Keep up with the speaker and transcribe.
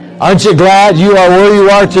Aren't you glad you are where you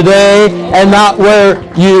are today and not where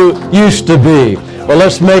you used to be? Well,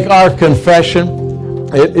 let's make our confession.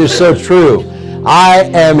 It is so true. I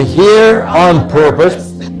am here on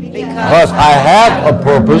purpose because I have a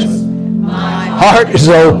purpose. My heart is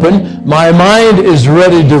open. My mind is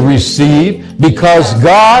ready to receive because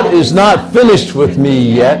God is not finished with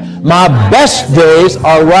me yet. My best days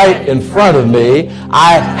are right in front of me.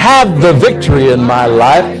 I have the victory in my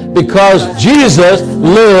life because Jesus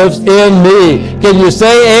lives in me. Can you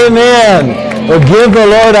say amen? Well, give the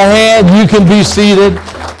Lord a hand. You can be seated.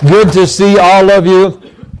 Good to see all of you.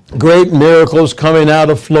 Great miracles coming out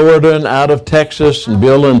of Florida and out of Texas, and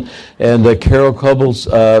Bill and Carol Cobble's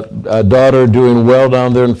daughter doing well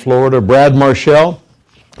down there in Florida. Brad Marshall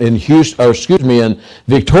in in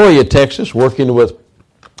Victoria, Texas, working with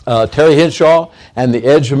Terry Hinshaw and the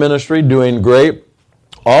Edge Ministry, doing great.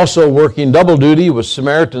 Also working double duty with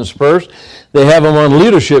Samaritan's Purse. They have them on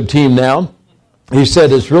leadership team now. He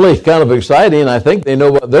said it's really kind of exciting. I think they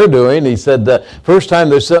know what they're doing. He said the first time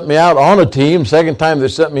they sent me out on a team, second time they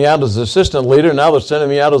sent me out as assistant leader, now they're sending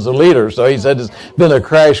me out as a leader. So he said it's been a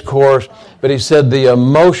crash course. But he said the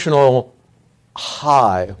emotional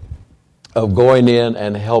high of going in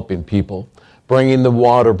and helping people, bringing them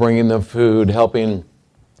water, bringing them food, helping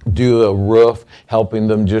do a roof, helping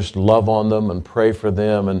them just love on them and pray for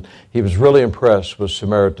them. And he was really impressed with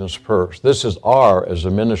Samaritan's Purse. This is as a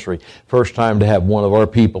ministry, first time to have one of our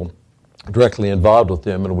people directly involved with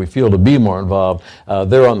them, and we feel to be more involved.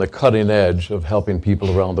 They're on the cutting edge of helping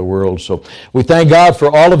people around the world. So we thank God for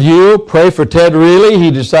all of you. Pray for Ted Reilly. He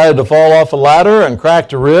decided to fall off a ladder and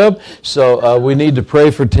cracked a rib. So we need to pray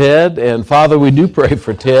for Ted. And Father, we do pray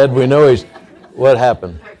for Ted. We know what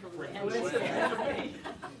happened?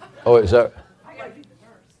 Oh, is that?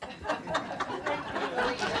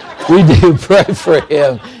 We do pray for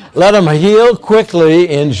him. Let him heal quickly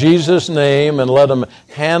in Jesus' name, and let him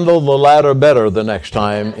handle the ladder better the next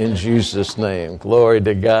time in Jesus' name. Glory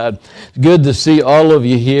to God. Good to see all of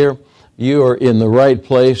you here. You are in the right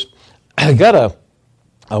place. I got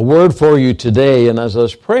a word for you today, and as I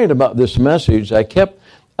was praying about this message, I kept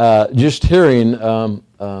just hearing,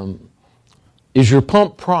 is your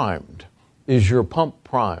pump primed? Is your pump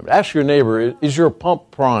primed? Ask your neighbor, is your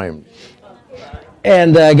pump primed?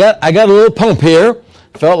 And I got a little pump here.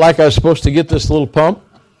 Felt like I was supposed to get this little pump.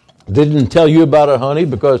 Didn't tell you about it, honey,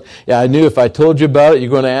 because I knew if I told you about it, you're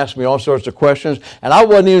going to ask me all sorts of questions. And I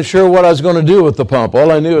wasn't even sure what I was going to do with the pump.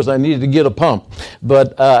 All I knew is I needed to get a pump.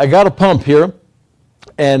 But I got a pump here.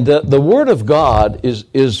 And the Word of God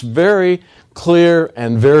is very clear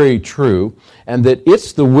and very true, and that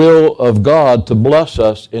it's the will of God to bless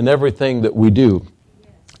us in everything that we do.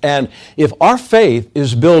 And if our faith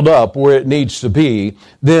is built up where it needs to be,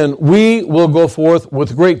 then we will go forth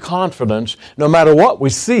with great confidence. No matter what we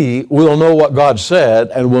see, we'll know what God said,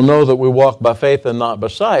 and we'll know that we walk by faith and not by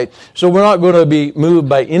sight. So we're not going to be moved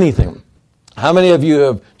by anything. How many of you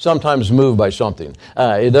have sometimes moved by something?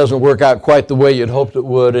 It doesn't work out quite the way you'd hoped it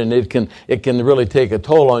would, and it can really take a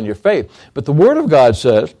toll on your faith. But the Word of God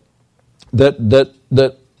says that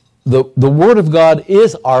the Word of God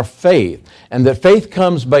is our faith, and that faith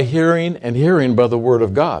comes by hearing, and hearing by the Word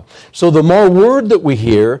of God. So the more Word that we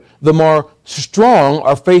hear, the more strong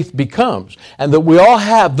our faith becomes, and that we all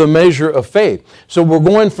have the measure of faith. So we're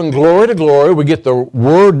going from glory to glory. We get the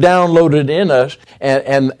Word downloaded in us,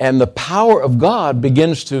 and the power of God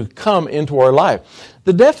begins to come into our life.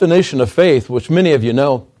 The definition of faith, which many of you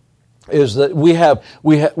know, is that we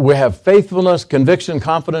have faithfulness, conviction,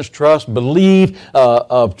 confidence, trust, belief,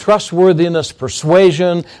 trustworthiness,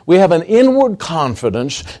 persuasion. We have an inward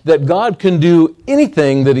confidence that God can do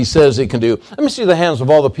anything that He says He can do. Let me see the hands of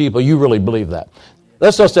all the people. You really believe that.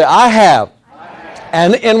 Let's all say, I have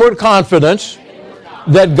an inward confidence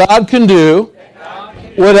that God can do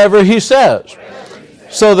whatever He says.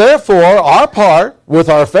 So therefore, our part with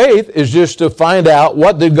our faith is just to find out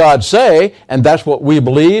what did God say, and that's what we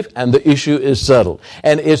believe, and the issue is settled.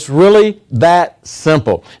 And it's really that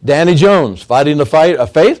simple. Danny Jones fighting a fight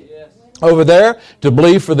of faith over there to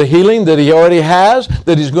believe for the healing that he already has,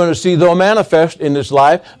 that he's going to see though manifest in his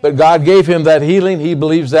life. But God gave him that healing. He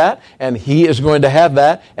believes that, and he is going to have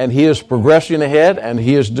that, and he is progressing ahead, and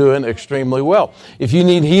he is doing extremely well. If you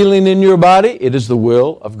need healing in your body, it is the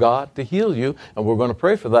will of God to heal you, and we're going to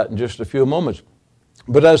pray for that in just a few moments.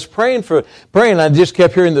 But I was praying, I just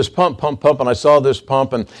kept hearing this pump, and I saw this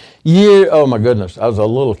pump, and oh my goodness, I was a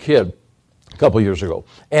little kid a couple years ago.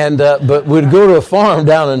 And but we'd go to a farm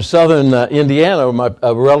down in southern Indiana,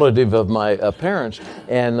 a relative of my parents,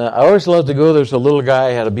 and I always loved to go. There's a little guy,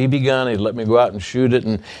 had a BB gun, he'd let me go out and shoot it,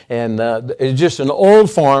 and it's just an old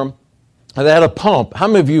farm. they had a pump. How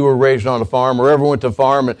many of you were raised on a farm or ever went to a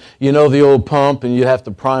farm and you know the old pump and you have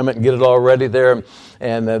to prime it and get it all ready there?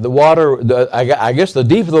 And the water, I guess the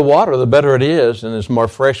deeper the water, the better it is, and it's more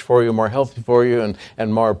fresh for you, more healthy for you,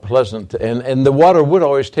 and more pleasant. And the water would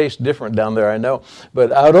always taste different down there, I know.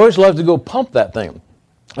 But I would always love to go pump that thing.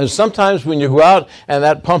 And sometimes when you go out and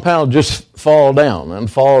that pump handle just fall down.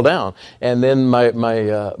 And then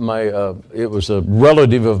it was a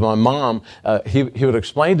relative of my mom, he would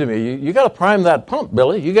explain to me, you got to prime that pump,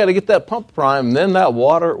 Billy. You got to get that pump primed, then that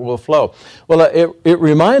water will flow. Well, it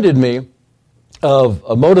reminded me of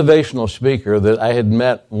a motivational speaker that I had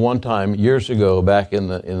met one time years ago back in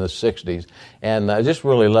the 60s. And I just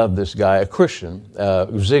really loved this guy, a Christian,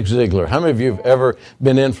 Zig Ziglar. How many of you have ever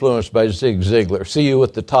been influenced by Zig Ziglar? See You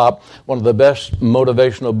at the Top, one of the best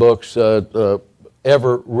motivational books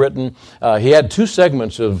ever written. He had two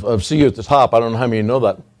segments of See You at the Top. I don't know how many know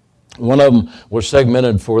that. One of them was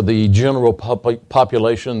segmented for the general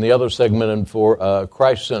population, the other segmented for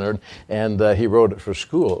Christ-centered, and he wrote it for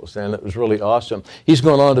schools, and it was really awesome. He's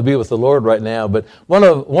going on to be with the Lord right now, but one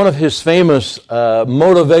of his famous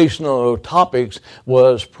motivational topics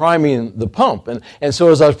was priming the pump. And so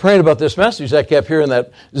as I was praying about this message, I kept hearing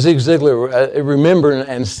that Zig Ziglar, remembering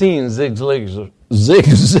and seeing Zig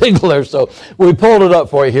Ziglar. So we pulled it up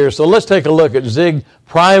for you here. So let's take a look at Zig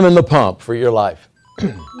priming the pump for your life.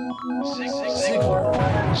 Ziglar.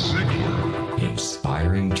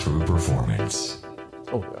 Inspiring true performance.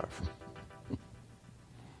 Oh, God.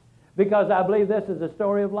 Because I believe this is the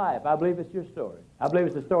story of life. I believe it's your story. I believe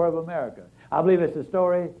it's the story of America. I believe it's the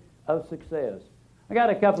story of success. I got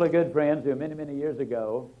a couple of good friends who many, many years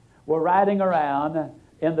ago were riding around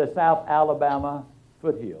in the South Alabama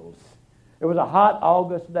foothills. It was a hot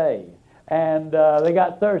August day, and they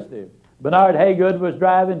got thirsty. Bernard Haygood was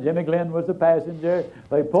driving. Jimmy Glenn was the passenger.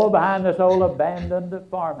 They pulled behind this old abandoned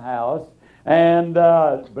farmhouse, and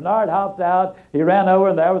Bernard hopped out. He ran over,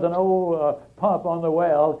 and there was an old pump on the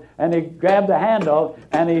well, and he grabbed the handle,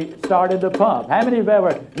 and he started the pump. How many of you have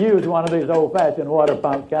ever used one of these old-fashioned water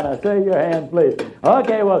pumps? Can I see your hand, please?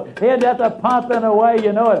 Okay, well, he had just a pumping away,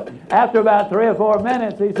 you know it. After about 3 or 4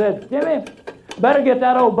 minutes, he said, Jimmy, better get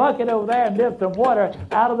that old bucket over there and dip some water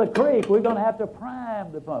out of the creek. We're going to have to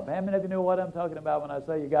prime the pump. How many of you know what I'm talking about when I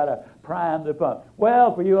say you got to prime the pump?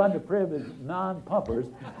 Well, for you underprivileged non-pumpers,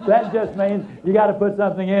 that just means you got to put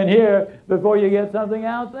something in here before you get something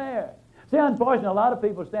out there. See, unfortunately, a lot of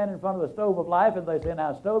people stand in front of the stove of life and they say,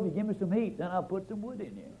 now, stove, you give me some heat, then I'll put some wood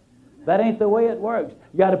in you. That ain't the way it works.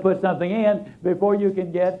 You got to put something in before you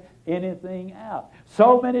can get anything out.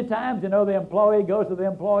 So many times, you know, the employee goes to the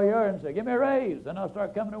employer and says, give me a raise, and I'll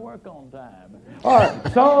start coming to work on time.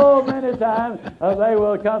 Or so many times they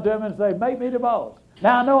will come to him and say, make me the boss.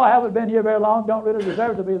 Now, I know I haven't been here very long, don't really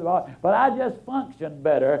deserve to be the boss, but I just function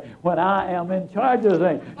better when I am in charge of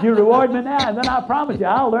things. You reward me now, and then I promise you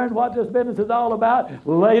I'll learn what this business is all about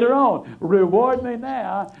later on. Reward me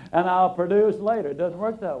now, and I'll produce later. It doesn't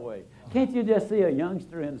work that way. Can't you just see a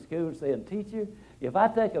youngster in school saying, teacher, if I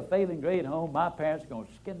take a failing grade home, my parents are going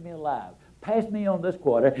to skin me alive. Pass me on this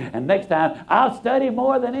quarter, and next time I'll study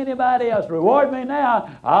more than anybody else. Reward me now,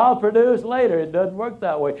 I'll produce later. It doesn't work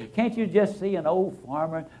that way. Can't you just see an old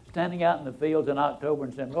farmer standing out in the fields in October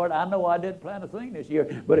and saying, Lord, I know I didn't plant a thing this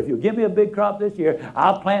year, but if you give me a big crop this year,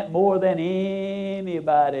 I'll plant more than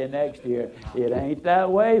anybody next year. It ain't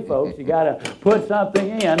that way, folks. You got to put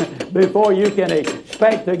something in before you can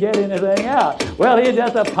expect to get anything out. Well, he's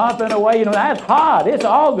just a pumping away. You know, that's hot. It's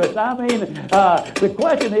August. I mean, the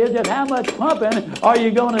question is just how much pumping are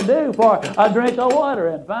you going to do for a drink of water?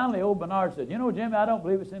 And finally, old Bernard said, you know, Jimmy, I don't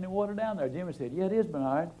believe it's any water down there. Jimmy said, yeah, it is,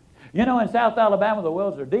 Bernard. You know, in South Alabama, the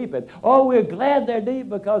wells are deep. And, oh, we're glad they're deep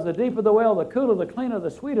because the deeper the well, the cooler, the cleaner,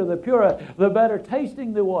 the sweeter, the purer, the better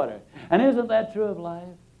tasting the water. And isn't that true of life?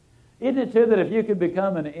 Isn't it true that if you could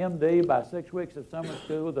become an MD by 6 weeks of summer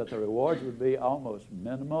school, that the rewards would be almost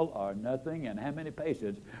minimal or nothing? And how many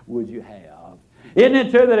patients would you have? Isn't it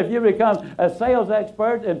true that if you become a sales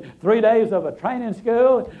expert in 3 days of a training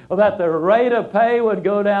school, that the rate of pay would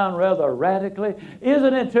go down rather radically?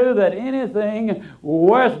 Isn't it true that anything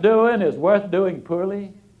worth doing is worth doing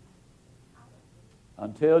poorly?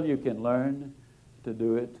 Until you can learn to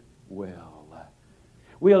do it well.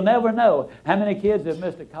 We'll never know how many kids have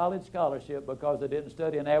missed a college scholarship because they didn't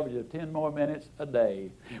study an average of 10 more minutes a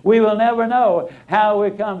day. We will never know how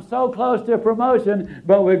we come so close to promotion,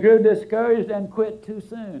 but we grew discouraged and quit too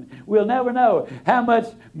soon. We'll never know how much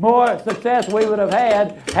more success we would have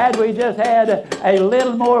had we just had a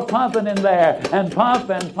little more pumping in there, and pump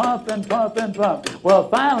and pump and pump and pump. Well,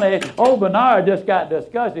 finally, old Bernard just got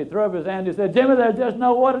disgusted. He threw up his hand. He said, Jimmy, there's just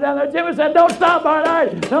no water down there. Jimmy said, don't stop,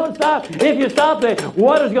 Bernard. Don't stop. If you stop, the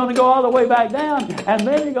water's going to go all the way back down, and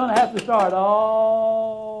then you're going to have to start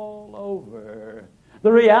all over.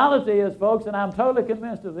 The reality is, folks, and I'm totally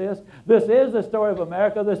convinced of this, this is the story of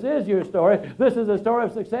America. This is your story. This is the story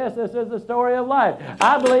of success. This is the story of life.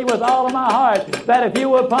 I believe with all of my heart that if you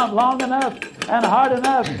will pump long enough and hard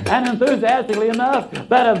enough and enthusiastically enough,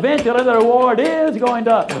 that eventually the reward is going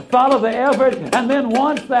to follow the effort. And then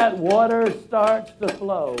once that water starts to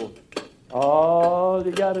flow, all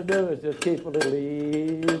you got to do is just keep a little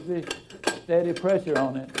easy, steady pressure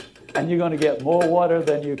on it, and you're going to get more water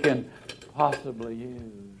than you can possibly use.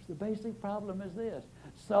 The basic problem is this.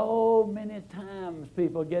 So many times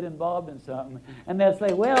people get involved in something and they'll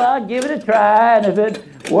say, well, I'll give it a try, and if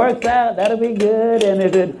it works out, that'll be good, and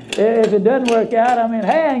if it doesn't work out, I mean,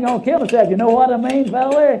 hey, I ain't going to kill myself. You know what I mean,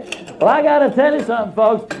 fella? Well, I got to tell you something,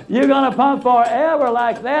 folks. You're going to pump forever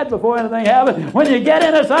like that before anything happens. When you get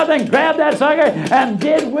into something, grab that sucker and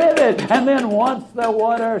get with it. And then once the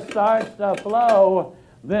water starts to flow,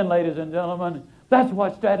 then, ladies and gentlemen, that's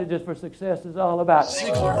what Strategies for Success is all about.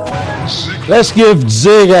 Let's give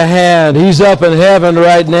Zig a hand. He's up in heaven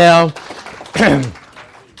right now.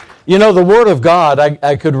 You know, the Word of God,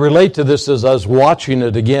 I could relate to this as I was watching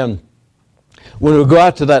it again. When we go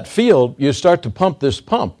out to that field, you start to pump this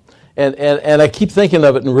pump. And I keep thinking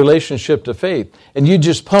of it in relationship to faith. And you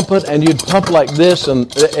just pump it, and you'd pump like this,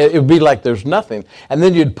 and it would be like there's nothing. And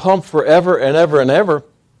then you'd pump forever and ever and ever.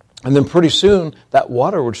 And then pretty soon, that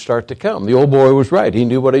water would start to come. The old boy was right. He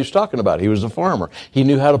knew what he was talking about. He was a farmer. He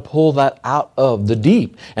knew how to pull that out of the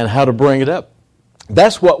deep and how to bring it up.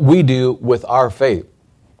 That's what we do with our faith.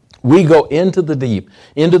 We go into the deep,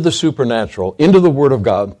 into the supernatural, into the Word of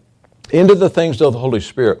God, into the things of the Holy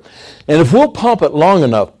Spirit. And if we'll pump it long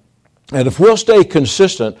enough, and if we'll stay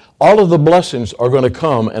consistent, all of the blessings are going to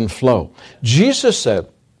come and flow. Jesus said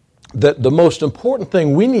that the most important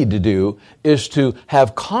thing we need to do is to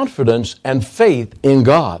have confidence and faith in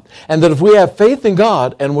God. And that if we have faith in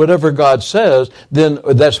God and whatever God says, then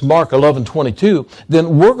that's Mark 11:22,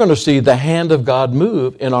 then we're going to see the hand of God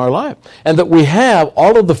move in our life. And that we have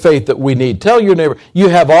all of the faith that we need. Tell your neighbor, you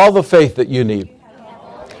have all the faith that you need.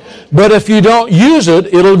 But if you don't use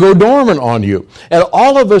it, it'll go dormant on you. And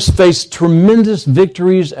all of us face tremendous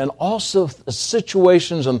victories and also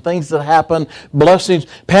situations and things that happen, blessings.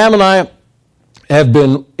 Pam and I have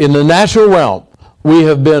been in the natural realm. We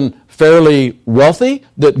have been fairly wealthy,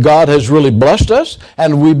 that God has really blessed us,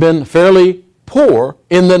 and we've been fairly poor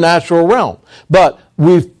in the natural realm. But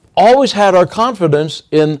we've always had our confidence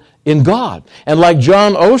in God. And like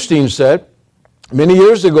John Osteen said, many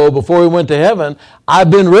years ago, before he went to heaven,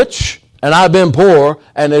 I've been rich and I've been poor,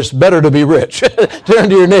 and it's better to be rich. Turn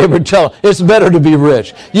to your neighbor and tell him, it's better to be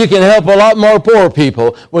rich. You can help a lot more poor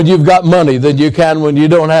people when you've got money than you can when you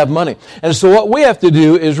don't have money. And so what we have to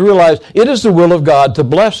do is realize it is the will of God to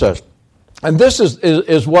bless us. And this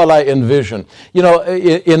is what I envision. You know,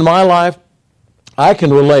 in my life, I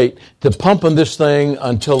can relate to pumping this thing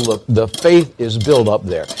until the faith is built up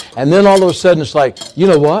there. And then all of a sudden it's like, you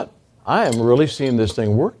know what? I am really seeing this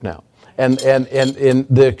thing work now. And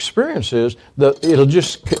the experience is that it'll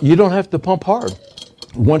just, you don't have to pump hard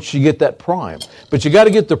once you get that prime. But you got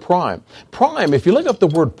to get the prime. Prime, if you look up the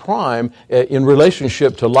word prime in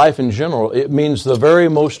relationship to life in general, it means the very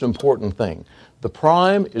most important thing. The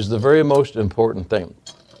prime is the very most important thing.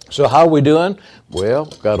 So how are we doing? Well,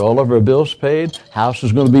 got all of our bills paid. House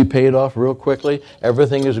is going to be paid off real quickly.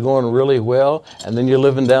 Everything is going really well. And then you're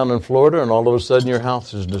living down in Florida, and all of a sudden your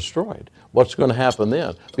house is destroyed. What's going to happen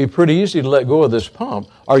then? It'd be pretty easy to let go of this pump.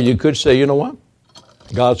 Or you could say, you know what?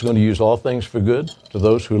 God's going to use all things for good to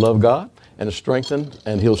those who love God, and strengthen,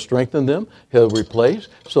 and He'll strengthen them. He'll replace.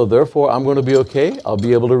 So therefore, I'm going to be okay. I'll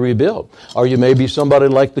be able to rebuild. Or you may be somebody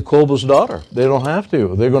like the Colbus daughter. They don't have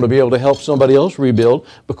to. They're going to be able to help somebody else rebuild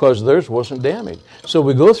because theirs wasn't damaged. So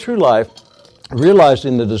we go through life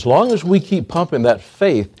realizing that as long as we keep pumping that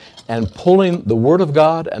faith and pulling the Word of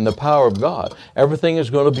God and the power of God, everything is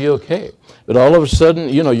going to be okay. But all of a sudden,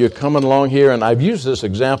 you know, you're coming along here, and I've used this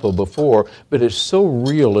example before, but it's so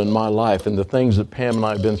real in my life and the things that Pam and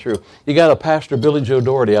I have been through. You got a Pastor Billy Joe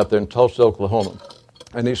Doherty out there in Tulsa, Oklahoma.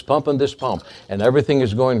 And he's pumping this pump, and everything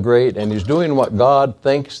is going great, and he's doing what God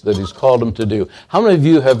thinks that he's called him to do. How many of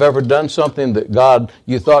you have ever done something that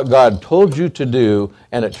you thought God told you to do,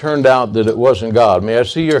 and it turned out that it wasn't God? May I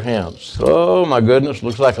see your hands? Oh, my goodness,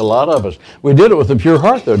 looks like a lot of us. We did it with a pure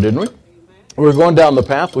heart, though, didn't we? We were going down the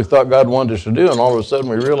path we thought God wanted us to do, and all of a sudden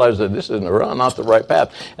we realized that this is not the right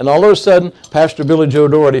path. And all of a sudden, Pastor Billy Joe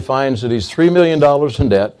Doherty finds that he's $3 million in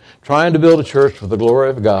debt, trying to build a church for the glory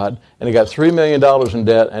of God, and he got $3 million in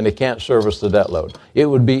debt, and he can't service the debt load. It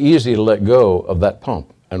would be easy to let go of that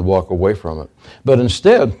pump and walk away from it. But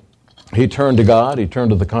instead, he turned to God, he turned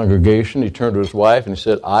to the congregation, he turned to his wife, and he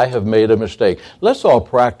said, I have made a mistake. Let's all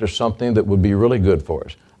practice something that would be really good for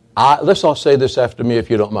us. Let's all say this after me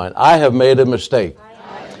if you don't mind. I have made a mistake.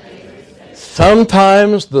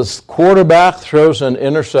 Sometimes the quarterback throws an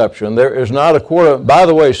interception. There is not a quarter. By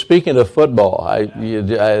the way, speaking of football, I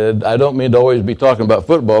don't mean to always be talking about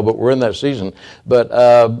football, but we're in that season. But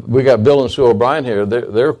we got Bill and Sue O'Brien here.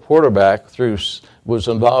 Their quarterback was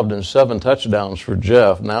involved in 7 touchdowns for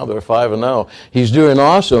Jeff. Now they're 5-0. He's doing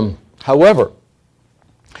awesome. However,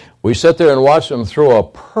 we sit there and watch him throw a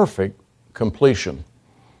perfect completion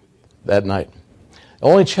that night. The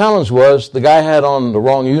only challenge was the guy had on the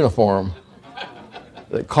wrong uniform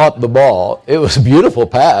that caught the ball. It was a beautiful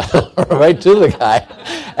pass right to the guy.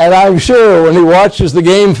 And I'm sure when he watches the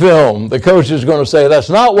game film, the coach is going to say, that's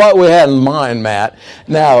not what we had in mind, Matt.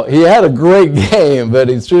 Now, he had a great game, but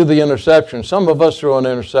he threw the interception. Some of us throw an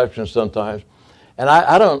interception sometimes. And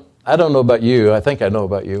I don't know about you. I think I know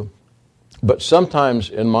about you. But sometimes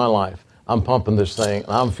in my life, I'm pumping this thing,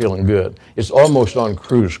 and I'm feeling good. It's almost on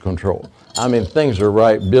cruise control. I mean, things are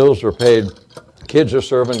right. Bills are paid. Kids are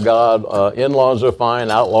serving God. In-laws are fine.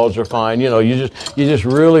 Outlaws are fine. You know, you're just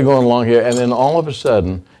really going along here. And then all of a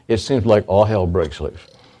sudden, it seems like all hell breaks loose.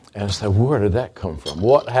 And I said, where did that come from?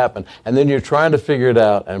 What happened? And then you're trying to figure it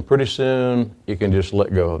out, and pretty soon you can just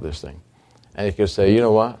let go of this thing. And you can say, you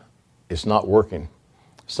know what? It's not working.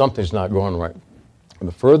 Something's not going right. And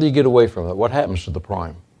the further you get away from it, what happens to the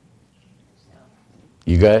prime?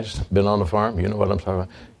 You guys been on the farm? You know what I'm talking about.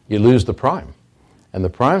 You lose the prime. And the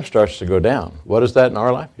prime starts to go down. What is that in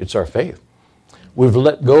our life? It's our faith. We've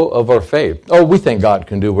let go of our faith. Oh, we think God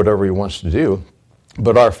can do whatever he wants to do.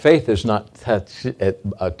 But our faith is not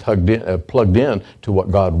plugged in to what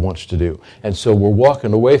God wants to do. And so we're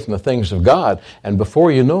walking away from the things of God. And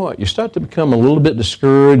before you know it, you start to become a little bit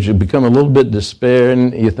discouraged. You become a little bit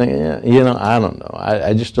despairing. You think, I don't know.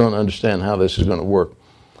 I just don't understand how this is going to work.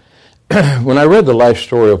 When I read the life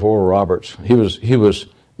story of Oral Roberts, he was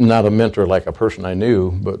not a mentor like a person I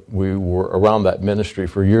knew, but we were around that ministry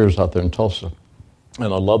for years out there in Tulsa.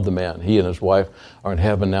 And I love the man. He and his wife are in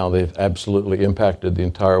heaven now. They've absolutely impacted the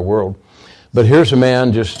entire world. But here's a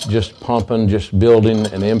man just pumping, just building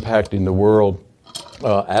and impacting the world,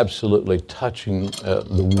 absolutely touching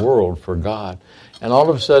the world for God. And all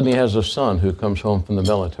of a sudden he has a son who comes home from the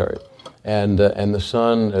military. And the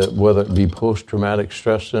son, whether it be post-traumatic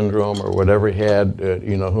stress syndrome or whatever he had,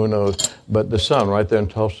 who knows. But the son right there in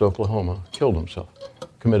Tulsa, Oklahoma, killed himself,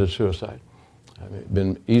 committed suicide. I mean, it'd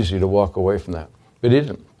been easy to walk away from that. But he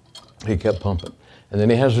didn't. He kept pumping. And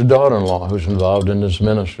then he has a daughter-in-law who's involved in this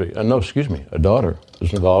ministry. A daughter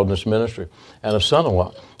who's involved in this ministry. And a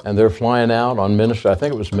son-in-law. And they're flying out on ministry. I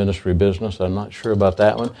think it was ministry business. I'm not sure about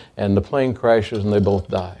that one. And the plane crashes and they both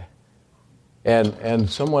die. And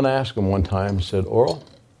someone asked him one time, said, Oral,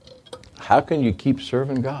 how can you keep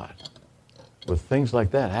serving God with things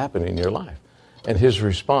like that happening in your life? And his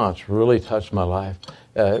response really touched my life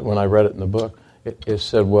when I read it in the book. It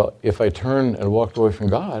said, well, if I turned and walked away from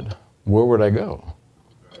God, where would I go?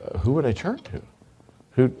 Who would I turn to?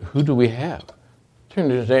 Who do we have? Turn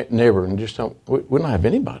to your neighbor and just tell them, we don't have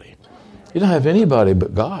anybody. You don't have anybody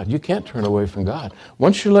but God. You can't turn away from God.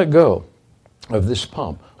 Once you let go of this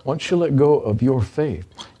pump, once you let go of your faith,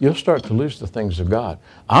 you'll start to lose the things of God.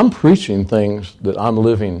 I'm preaching things that I'm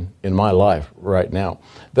living in my life right now.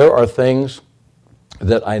 There are things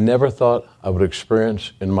that I never thought I would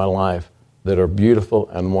experience in my life that are beautiful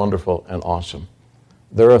and wonderful and awesome.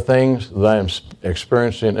 There are things that I am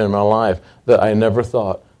experiencing in my life that I never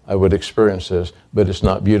thought I would experience this, but it's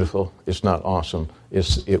not beautiful, it's not awesome.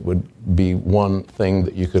 It would be one thing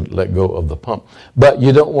that you could let go of the pump. But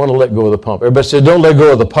you don't want to let go of the pump. Everybody say, don't let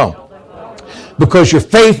go of the pump. Because your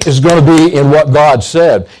faith is going to be in what God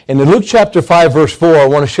said. And in Luke chapter 5, verse 4, I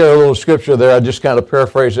want to share a little scripture there. I just kind of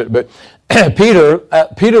paraphrase it. But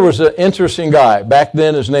Peter was an interesting guy. Back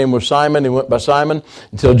then his name was Simon. He went by Simon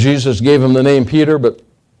until Jesus gave him the name Peter. But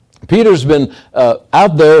Peter's been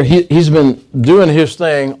out there. He's been doing his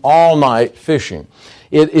thing all night fishing.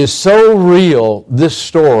 It is so real, this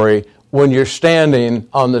story, when you're standing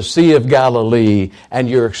on the Sea of Galilee and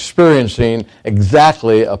you're experiencing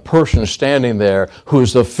exactly a person standing there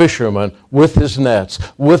who's a fisherman with his nets,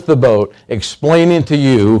 with the boat, explaining to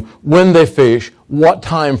you when they fish, what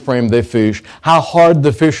time frame they fish, how hard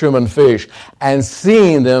the fishermen fish, and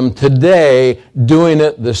seeing them today doing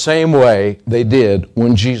it the same way they did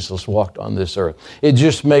when Jesus walked on this earth. It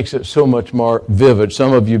just makes it so much more vivid.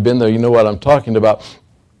 Some of you have been there, you know what I'm talking about.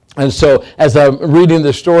 And so, as I'm reading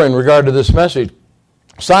this story in regard to this message,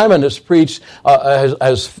 Simon has preached,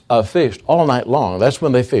 has fished all night long. That's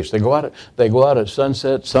when they fish. They go out at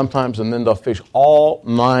sunset sometimes, and then they'll fish all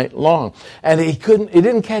night long. And he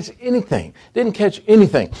didn't catch anything.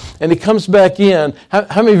 And he comes back in.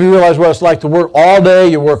 How many of you realize what it's like to work all day?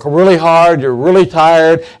 You work really hard, you're really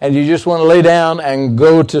tired, and you just want to lay down and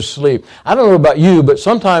go to sleep. I don't know about you, but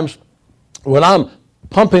sometimes when I'm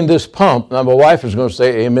pumping this pump, now my wife is going to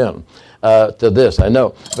say amen to this, I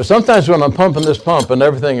know. But sometimes when I'm pumping this pump and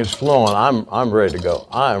everything is flowing, I'm ready to go.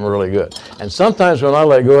 I'm really good. And sometimes when I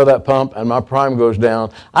let go of that pump and my prime goes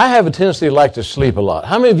down, I have a tendency to like to sleep a lot.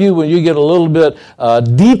 How many of you, when you get a little bit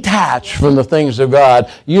detached from the things of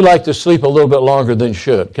God, you like to sleep a little bit longer than you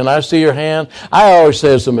should? Can I see your hand? I always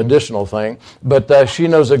say it's a medicinal thing, but she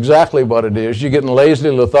knows exactly what it is. You're getting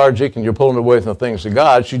lazy, lethargic, and you're pulling away from the things of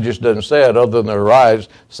God. She just doesn't say it other than her eyes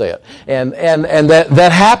say it. And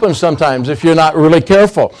that happens sometimes if you're not really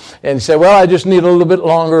careful. And you say, well, I just need a little bit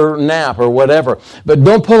longer nap or whatever. But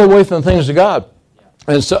don't pull away from the things of God.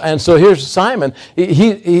 And so here's Simon.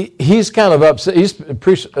 He's kind of upset. He's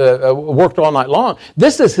worked all night long.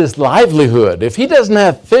 This is his livelihood. If he doesn't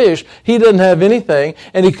have fish, he doesn't have anything.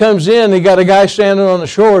 And he comes in, he got a guy standing on the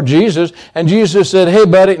shore, Jesus, and Jesus said, hey,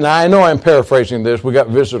 buddy. Now, I know I'm paraphrasing this. We got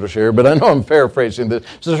visitors here, but I know I'm paraphrasing this.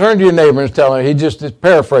 So turn to your neighbor and tell him he just is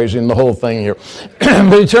paraphrasing the whole thing here.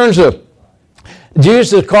 But he turns to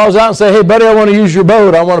Jesus calls out and says, hey, buddy, I want to use your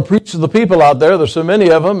boat. I want to preach to the people out there. There's so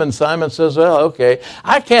many of them. And Simon says, well, okay.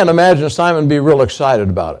 I can't imagine Simon being real excited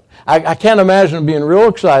about it. I can't imagine him being real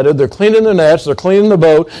excited. They're cleaning their nets. They're cleaning the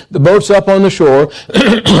boat. The boat's up on the shore.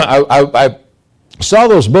 I saw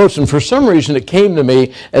those boats, and for some reason it came to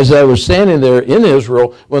me as I was standing there in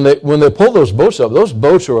Israel, when they pull those boats up, those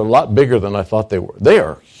boats are a lot bigger than I thought they were. They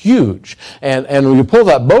are huge. And when you pull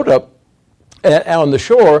that boat up, on the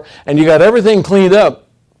shore, and you got everything cleaned up,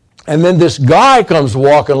 and then this guy comes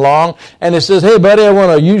walking along, and he says, hey, buddy, I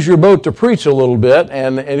want to use your boat to preach a little bit,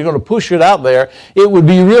 and you're going to push it out there. It would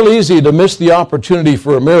be real easy to miss the opportunity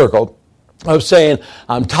for a miracle of saying,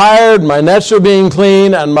 I'm tired, my nets are being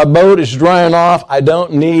cleaned, and my boat is drying off. I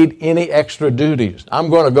don't need any extra duties.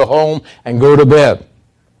 I'm going to go home and go to bed.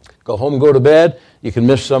 Go home and go to bed. You can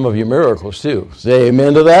miss some of your miracles, too. Say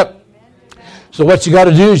amen to that. So what you got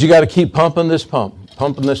to do is you got to keep pumping this pump.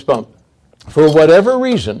 For whatever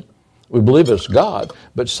reason, we believe it's God,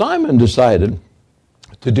 but Simon decided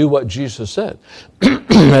to do what Jesus said,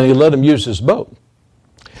 and he let him use his boat.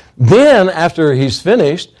 Then, after he's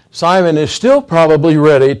finished, Simon is still probably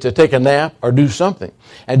ready to take a nap or do something.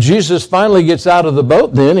 And Jesus finally gets out of the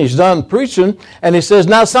boat then, he's done preaching, and he says,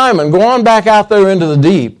 now Simon, go on back out there into the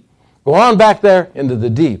deep. Go on back there into the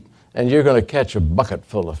deep. And you're going to catch a bucket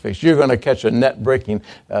full of fish. You're going to catch a net-breaking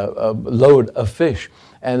load of fish.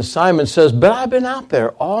 And Simon says, but I've been out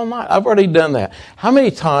there all night. I've already done that. How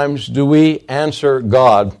many times do we answer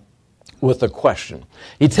God with a question?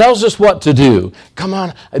 He tells us what to do. Come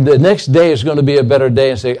on, the next day is going to be a better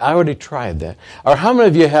day. And say, I already tried that. Or how many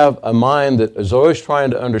of you have a mind that is always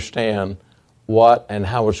trying to understand what and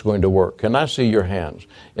how it's going to work? Can I see your hands?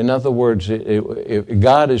 In other words, if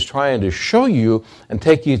God is trying to show you and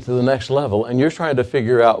take you to the next level, and you're trying to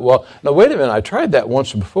figure out, well, no, wait a minute, I tried that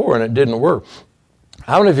once before and it didn't work.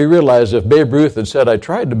 How many of you realize if Babe Ruth had said, I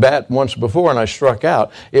tried to bat once before and I struck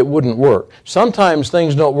out, it wouldn't work? Sometimes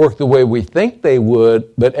things don't work the way we think they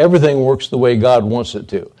would, but everything works the way God wants it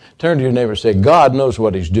to. Turn to your neighbor and say, God knows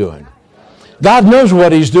what He's doing. God knows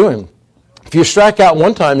what He's doing. If you strike out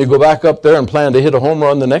one time, you go back up there and plan to hit a home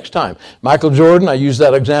run the next time. Michael Jordan, I use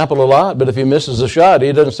that example a lot, but if he misses a shot,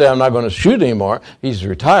 he doesn't say, I'm not going to shoot anymore. He's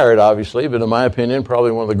retired, obviously, but in my opinion,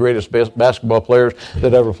 probably one of the greatest basketball players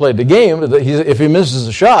that ever played the game. If he misses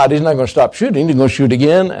a shot, he's not going to stop shooting. He's going to shoot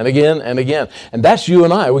again and again and again. And that's you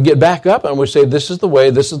and I. We get back up and we say, this is the way,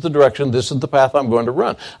 this is the direction, this is the path I'm going to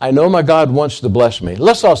run. I know my God wants to bless me.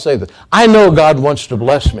 Let's all say this. I know God wants to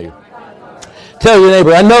bless me. Tell your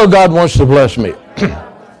neighbor, I know God wants to bless me.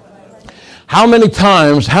 How many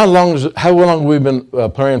times, how long have we been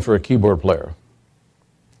praying for a keyboard player?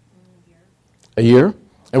 A year?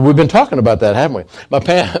 And we've been talking about that, haven't we? My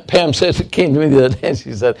Pam said, it came to me the other day, and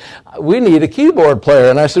she said, we need a keyboard player.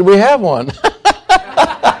 And I said, we have one.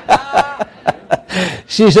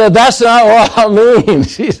 She said, that's not what I mean.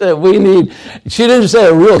 She said, she didn't say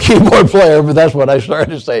a real keyboard player, but that's what I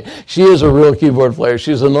started to say. She is a real keyboard player.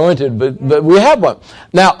 She's anointed, but we have one.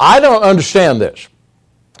 Now, I don't understand this,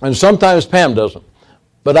 and sometimes Pam doesn't,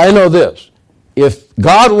 but I know this. If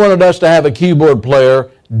God wanted us to have a keyboard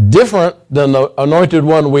player different than the anointed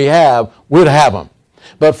one we have, we'd have him.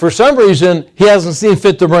 But for some reason, he hasn't seen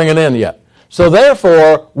fit to bring it in yet. So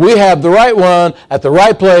therefore, we have the right one at the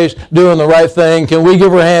right place, doing the right thing. Can we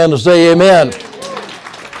give her a hand and say amen?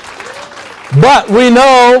 But we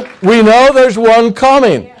know there's one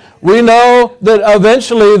coming. We know that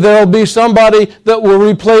eventually there'll be somebody that will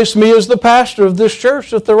replace me as the pastor of this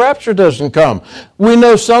church if the rapture doesn't come. We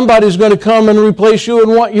know somebody's going to come and replace you in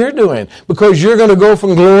what you're doing, because you're going to go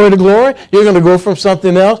from glory to glory. You're going to go from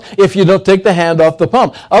something else if you don't take the hand off the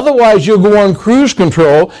pump. Otherwise, you'll go on cruise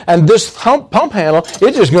control, and this pump handle,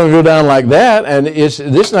 it's just going to go down like that, and this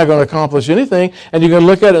is not going to accomplish anything. And you're going to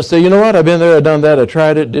look at it and say, you know what, I've been there, I've done that, I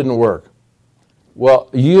tried it, didn't work. Well,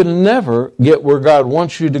 you'd never get where God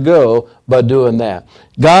wants you to go by doing that.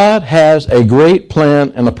 God has a great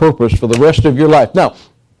plan and a purpose for the rest of your life. Now,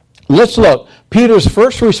 let's look. Peter's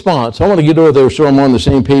first response, I want to get over there so I'm on the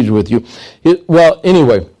same page with you.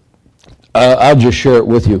 I'll just share it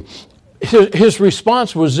with you. His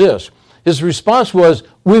response was this. His response was,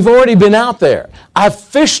 we've already been out there. I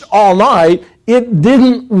fished all night. It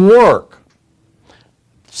didn't work.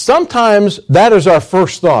 Sometimes that is our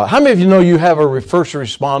first thought. How many of you know you have a first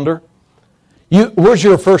responder? Where's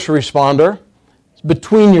your first responder? It's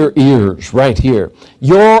between your ears, right here.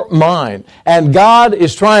 Your mind. And God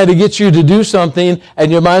is trying to get you to do something, and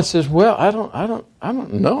your mind says, well, I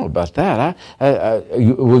don't know about that.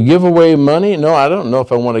 We'll give away money? No, I don't know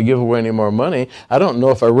if I want to give away any more money. I don't know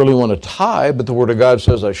if I really want to tithe, but the Word of God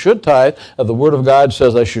says I should tithe. The Word of God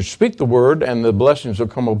says I should speak the Word, and the blessings will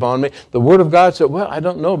come upon me. The Word of God said, well, I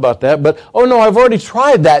don't know about that, but, oh no, I've already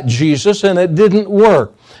tried that, Jesus, and it didn't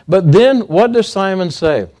work. But then, what does Simon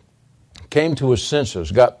say? Came to his senses,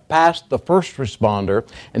 got past the first responder,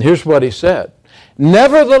 and here's what he said.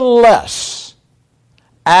 Nevertheless,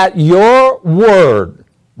 at your word.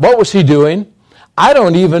 What was he doing? I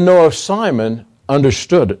don't even know if Simon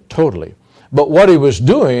understood it totally. But what he was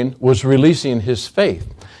doing was releasing his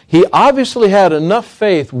faith. He obviously had enough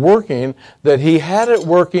faith working that he had it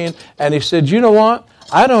working, and he said, you know what?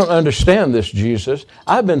 I don't understand this, Jesus.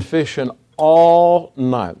 I've been fishing all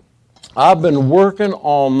night. I've been working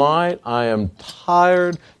all night. I am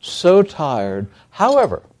tired, so tired.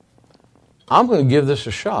 However, I'm going to give this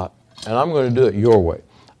a shot, and I'm going to do it your way.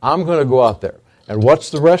 I'm going to go out there. And what's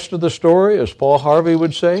the rest of the story? As Paul Harvey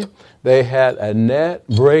would say, they had a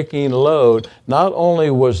net-breaking load. Not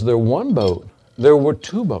only was there one boat, there were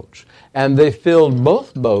two boats. And they filled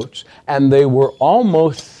both boats, and they were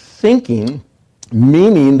almost sinking,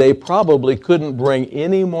 meaning they probably couldn't bring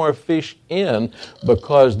any more fish in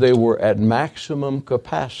because they were at maximum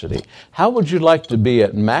capacity. How would you like to be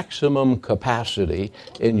at maximum capacity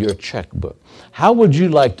in your checkbook? How would you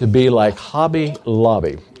like to be like Hobby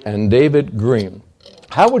Lobby and David Green?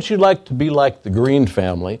 How would you like to be like the Green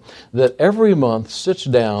family that every month sits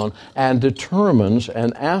down and determines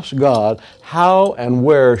and asks God, how and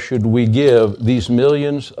where should we give these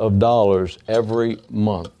millions of dollars every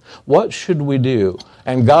month? What should we do?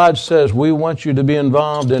 And God says, we want you to be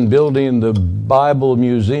involved in building the Bible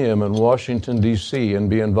Museum in Washington, D.C., and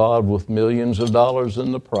be involved with millions of dollars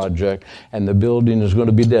in the project, and the building is going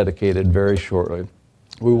to be dedicated very shortly.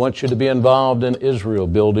 We want you to be involved in Israel,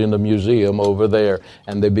 building a museum over there,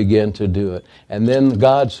 and they begin to do it. And then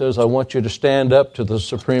God says, I want you to stand up to the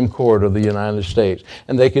Supreme Court of the United States.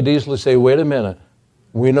 And they could easily say, wait a minute,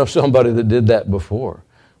 we know somebody that did that before.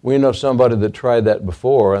 We know somebody that tried that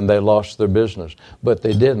before, and they lost their business. But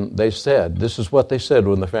they didn't. They said, this is what they said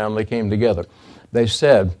when the family came together. They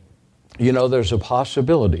said, you know, there's a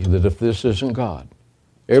possibility that if this isn't God,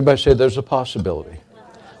 everybody say there's a possibility.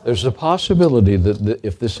 There's a possibility that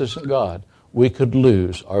if this isn't God, we could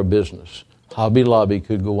lose our business. Hobby Lobby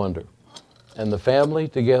could go under. And the family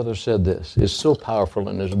together said this. It's so powerful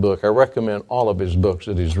in his book. I recommend all of his books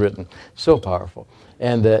that he's written. So powerful.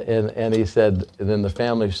 And he said, and then the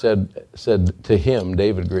family said to him,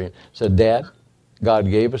 David Green, said, Dad, God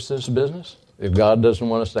gave us this business. If God doesn't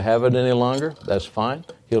want us to have it any longer, that's fine.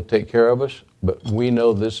 He'll take care of us. But we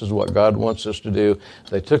know this is what God wants us to do.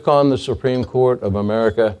 They took on the Supreme Court of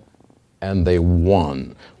America, and they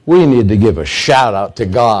won. We need to give a shout out to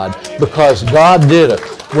God because God did it.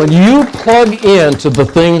 When you plug into the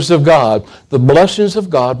things of God, the blessings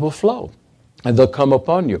of God will flow. and they'll come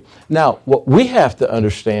upon you. Now, what we have to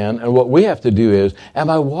understand and what we have to do is, am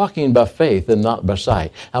I walking by faith and not by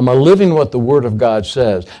sight? Am I living what the Word of God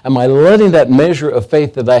says? Am I letting that measure of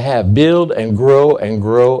faith that I have build and grow and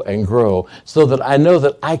grow and grow so that I know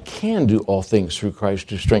that I can do all things through Christ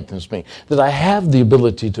who strengthens me, that I have the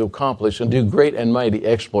ability to accomplish and do great and mighty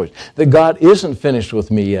exploits, that God isn't finished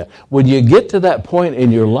with me yet? When you get to that point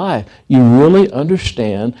in your life, you really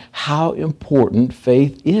understand how important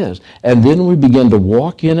faith is. And then we begin to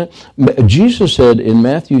walk in it. Jesus said in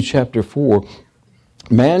Matthew chapter 4,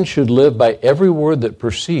 man should live by every word that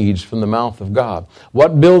proceeds from the mouth of God.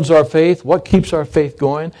 What builds our faith? What keeps our faith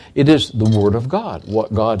going? It is the Word of God,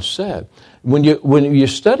 what God said. When you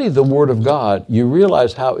study the Word of God, you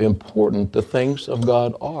realize how important the things of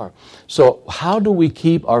God are. So how do we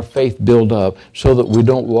keep our faith built up so that we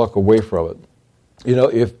don't walk away from it? You know,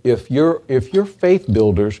 if your faith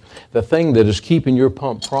builders, the thing that is keeping your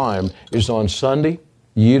pump primed is on Sunday,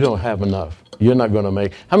 you don't have enough. You're not going to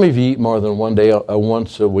make. How many of you eat more than one day,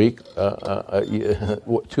 once a week?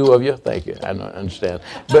 Two of you? Thank you. I understand.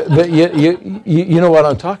 But you know what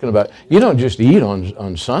I'm talking about. You don't just eat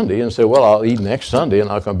on Sunday and say, well, I'll eat next Sunday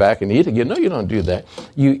and I'll come back and eat again. No, you don't do that.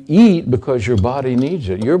 You eat because your body needs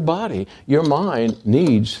it. Your body, your mind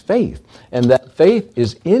needs faith. And that faith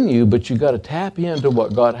is in you, but you got to tap into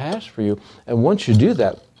what God has for you. And once you do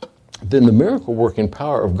that, then the miracle-working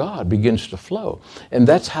power of God begins to flow. And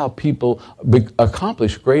that's how people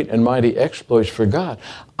accomplish great and mighty exploits for God.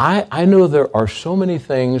 I know there are so many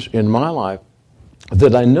things in my life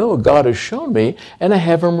that I know God has shown me, and I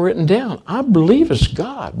have them written down. I believe it's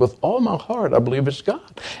God. With all my heart, I believe it's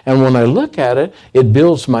God. And when I look at it, it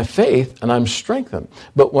builds my faith, and I'm strengthened.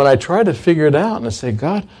 But when I try to figure it out, and I say,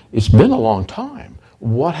 God, it's been a long time.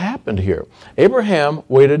 What happened here? Abraham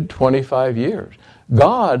waited 25 years.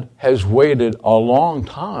 God has waited a long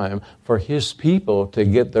time for His people to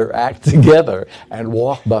get their act together and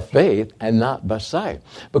walk by faith and not by sight.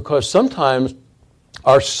 Because sometimes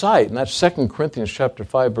our sight, and that's 2 Corinthians chapter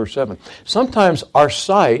 5, verse 7, sometimes our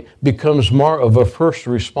sight becomes more of a first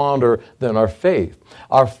responder than our faith.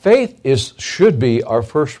 Our faith should be our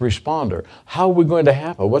first responder. How are we going to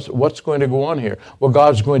happen? What's going to go on here? Well,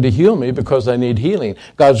 God's going to heal me because I need healing.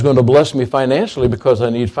 God's going to bless me financially because I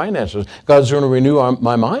need finances. God's going to renew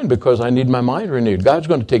my mind because I need my mind renewed. God's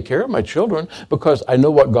going to take care of my children because I know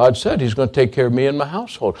what God said. He's going to take care of me and my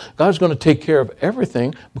household. God's going to take care of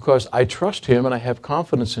everything because I trust Him and I have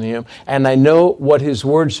confidence in Him and I know what His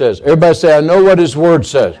Word says. Everybody say, I know what His Word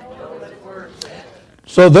says.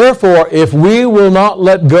 So therefore, if we will not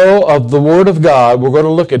let go of the Word of God, we're going to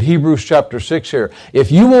look at Hebrews chapter 6 here.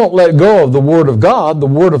 If you won't let go of the Word of God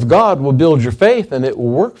will build your faith and it will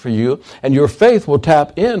work for you, and your faith will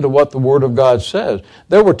tap into what the Word of God says.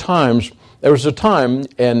 There was a time,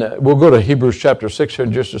 and we'll go to Hebrews chapter 6 here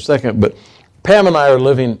in just a second, but Pam and I are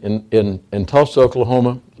living in Tulsa,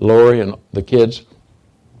 Oklahoma, Lori and the kids,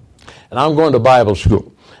 and I'm going to Bible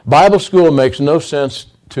school. Bible school makes no sense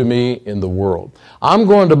to me in the world. I'm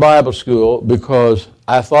going to Bible school because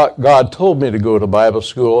I thought God told me to go to Bible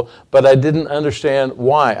school, but I didn't understand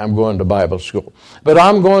why I'm going to Bible school. But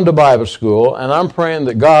I'm going to Bible school, and I'm praying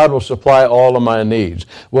that God will supply all of my needs.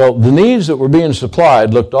 Well, the needs that were being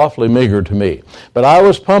supplied looked awfully meager to me. But I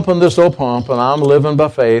was pumping this old pump, and I'm living by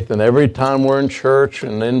faith, and every time we're in church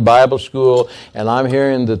and in Bible school, and I'm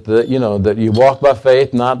hearing that you walk by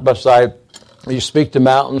faith, not by sight. You speak to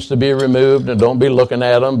mountains to be removed, and don't be looking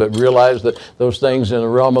at them, but realize that those things in the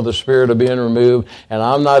realm of the Spirit are being removed, and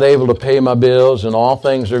I'm not able to pay my bills, and all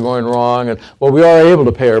things are going wrong. And well, we are able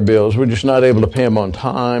to pay our bills. We're just not able to pay them on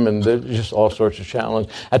time, and there's just all sorts of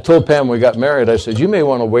challenges. I told Pam when we got married, I said, you may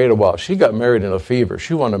want to wait a while. She got married in a fever.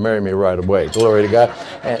 She wanted to marry me right away. Glory to God.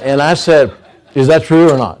 And I said, is that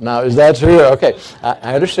true or not? Now, is that true? Okay,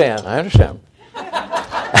 I understand.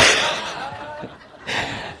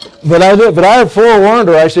 But I forewarned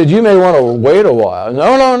her. I said, you may want to wait a while.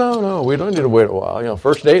 No, we don't need to wait a while.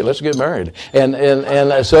 First date, let's get married. And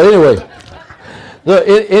so anyway,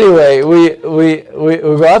 we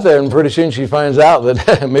go out there, and pretty soon she finds out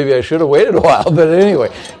that maybe I should have waited a while. But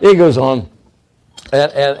anyway, it goes on.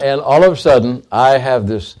 And all of a sudden, I have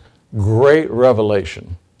this great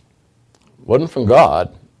revelation. It wasn't from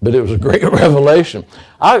God, but it was a great revelation.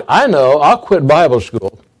 I know I'll quit Bible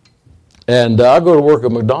school. And I'll go to work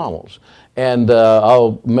at McDonald's. and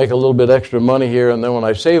I'll make a little bit extra money here, and then when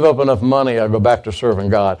I save up enough money, I'll go back to serving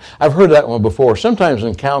God. I've heard that one before. Sometimes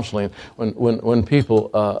in counseling, when people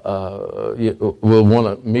will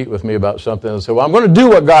want to meet with me about something and say, well, I'm going to do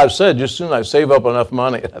what God said just as soon as I save up enough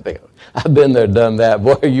money. I think, I've been there, done that.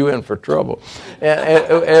 Boy, are you in for trouble.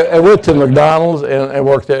 And I went to McDonald's and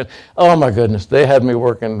worked there. Oh, my goodness. They had me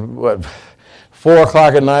working, 4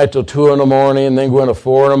 o'clock at night till 2 in the morning, and then going to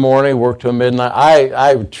 4 in the morning, work till midnight.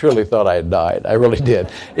 I truly thought I had died. I really did.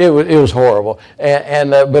 It was horrible.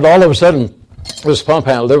 But all of a sudden, this pump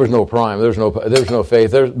handle, there was no prime. There was no faith.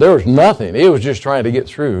 There was nothing. It was just trying to get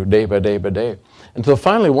through day by day by day. Until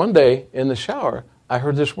finally one day in the shower, I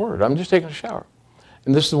heard this word. I'm just taking a shower.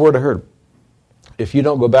 And this is the word I heard. If you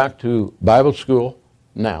don't go back to Bible school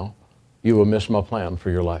now, you will miss my plan for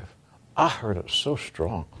your life. I heard it so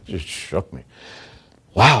strong. It just shook me.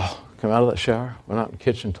 Wow. Come out of that shower, went out in the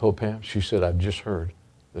kitchen, told Pam. She said, I've just heard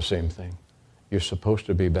the same thing. You're supposed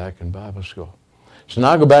to be back in Bible school. So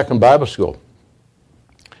now I go back in Bible school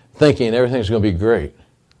thinking everything's going to be great.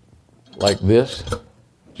 Like this,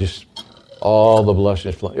 just all the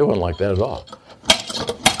blessings flowing. It wasn't like that at all.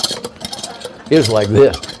 It was like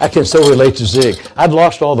this. I can so relate to Zig. I'd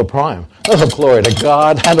lost all the prime. Oh, glory to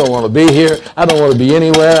God. I don't want to be here. I don't want to be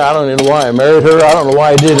anywhere. I don't even know why I married her. I don't know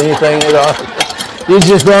why I did anything. You're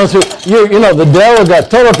just going through, the devil got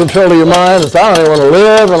total control of your mind. It's, I don't even want to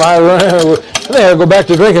live. And I go back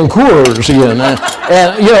to drinking Coors again. All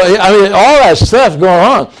that stuff going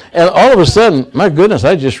on. And all of a sudden, my goodness,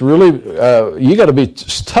 I just really, you got to be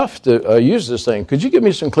tough to use this thing. Could you give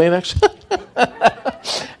me some Kleenex?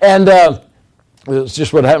 And it's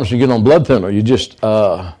just what happens when you get on blood thinner. You just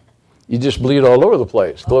bleed all over the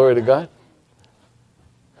place. Glory to God.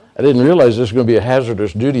 I didn't realize this was going to be a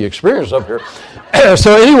hazardous duty experience up here.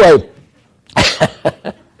 So anyway,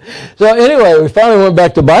 we finally went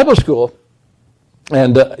back to Bible school.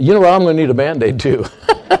 And you know what? I'm going to need a Band-Aid too.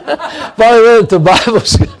 Finally went to Bible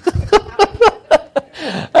school.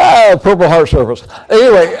 Purple Heart circles.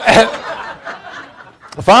 Anyway,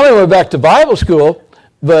 finally went back to Bible school.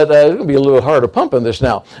 But it's going to be a little harder pumping this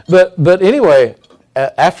now. But anyway,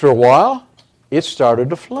 after a while, it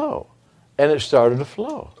started to flow. And it started to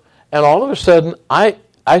flow. And all of a sudden, I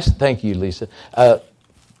thank you, Lisa.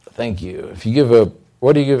 Thank you. If you give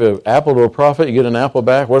what do you give an apple to a prophet? You get an apple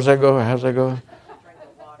back. Where does that go? How's that go?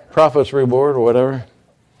 Prophet's reward or whatever.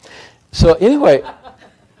 So anyway,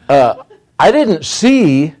 I didn't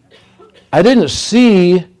see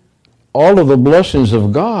all of the blessings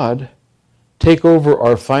of God take over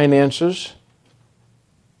our finances,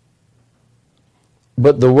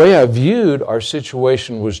 but the way I viewed our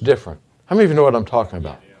situation was different. How many of you know what I'm talking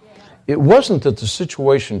about? It wasn't that the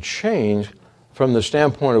situation changed from the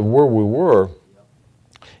standpoint of where we were.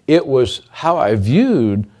 It was how I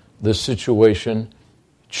viewed the situation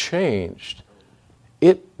changed.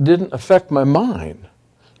 It didn't affect my mind.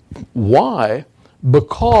 Why?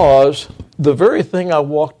 Because the very thing I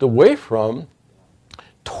walked away from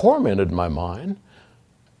tormented my mind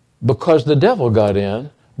because the devil got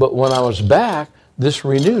in, but when I was back, this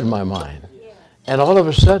renewed my mind. And all of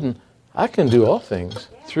a sudden, I can do all things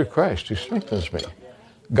through Christ who strengthens me.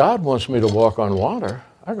 God wants me to walk on water.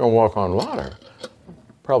 I can walk on water.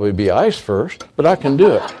 Probably be ice first, but I can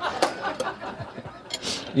do it.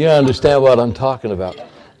 You understand what I'm talking about.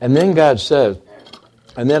 And then God says,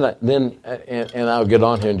 and I'll get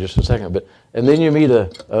on here in just a second, and then you meet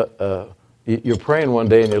you're praying one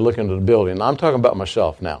day and you're looking at the building. I'm talking about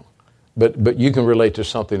myself now, but you can relate to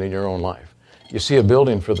something in your own life. You see a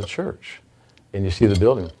building for the church, and you see the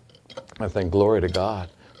building. I think, glory to God.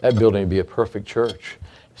 That building would be a perfect church.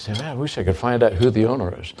 You say, man, I wish I could find out who the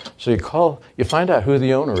owner is. So you find out who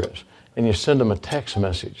the owner is, and you send them a text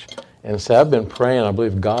message and say, I've been praying. I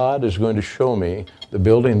believe God is going to show me the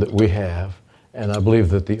building that we have, and I believe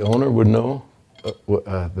that the owner would know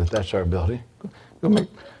that that's our building. It's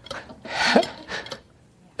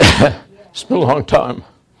been a long time.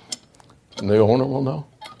 And the owner will know.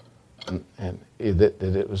 And that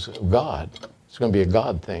it was God. It's going to be a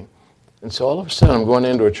God thing. And so all of a sudden I'm going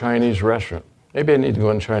into a Chinese restaurant. Maybe I need to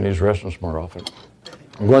go into Chinese restaurants more often.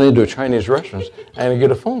 I'm going into a Chinese restaurant and I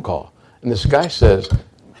get a phone call. And this guy says,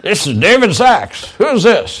 this is David Sachs. Who's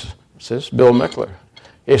this? I says, Bill Mickler.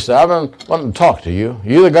 He said, I've been wanting to talk to you.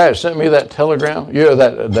 You the guy that sent me that telegram? You're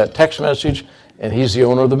that text message? And he's the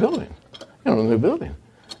owner of the building. You know, the new building.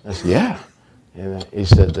 I said, yeah. And he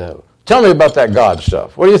said, tell me about that God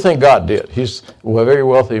stuff. What do you think God did? He's a very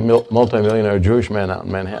wealthy multimillionaire Jewish man out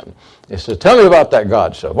in Manhattan. He said, tell me about that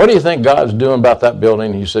God stuff. What do you think God's doing about that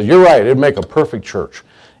building? He said, you're right. It'd make a perfect church.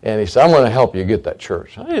 And he said, I'm going to help you get that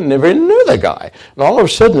church. I never even knew that guy. And all of a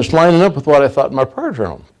sudden, it's lining up with what I thought in my prayer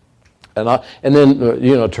journal. And then,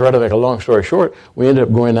 to try to make a long story short, we ended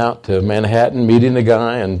up going out to Manhattan, meeting the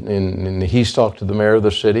guy, and he's talked to the mayor of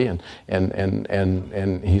the city,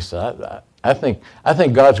 and he said, I think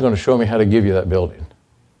God's going to show me how to give you that building.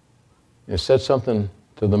 And said something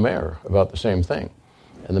to the mayor about the same thing.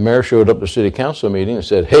 And the mayor showed up at the city council meeting and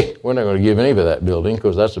said, hey, we're not going to give any of that building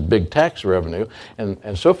because that's a big tax revenue.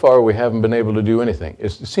 And so far, we haven't been able to do anything.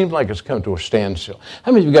 It seems like it's come to a standstill.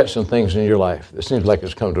 How many of you got some things in your life that seems like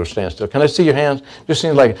it's come to a standstill? Can I see your hands? Just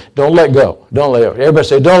seems like, don't let go. Don't let go. Everybody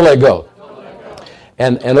say, don't let go.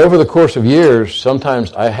 And over the course of years,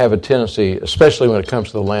 sometimes I have a tendency, especially when it comes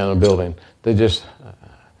to the land and building,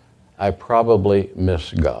 I probably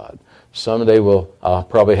miss God. Someday I'll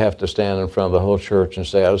probably have to stand in front of the whole church and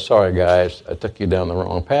say, I'm sorry, guys, I took you down the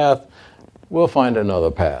wrong path. We'll find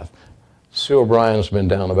another path. Sue O'Brien's been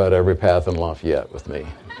down about every path in Lafayette with me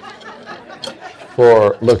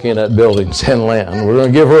for looking at buildings and land. We're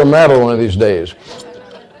going to give her a medal one of these days.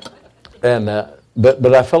 And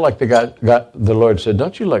but I felt like the Lord said,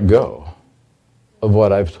 don't you let go of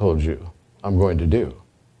what I've told you I'm going to do.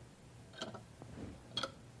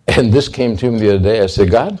 And this came to me the other day. I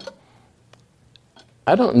said, God,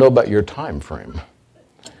 I don't know about your time frame.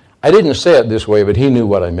 I didn't say it this way, but he knew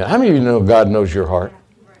what I meant. How many of you know God knows your heart?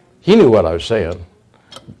 He knew what I was saying.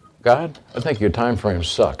 God, I think your time frame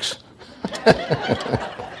sucks.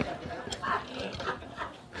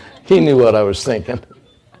 He knew what I was thinking.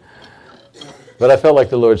 But I felt like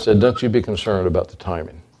the Lord said, don't you be concerned about the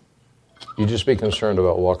timing. You just be concerned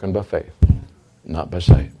about walking by faith, not by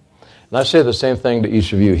sight. And I say the same thing to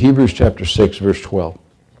each of you. Hebrews chapter 6, verse 12.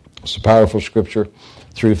 It's a powerful scripture.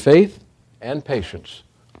 Through faith and patience,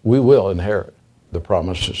 we will inherit the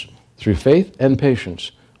promises. Through faith and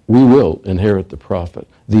patience, we will inherit the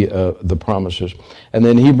promises. And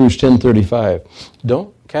then Hebrews 10:35.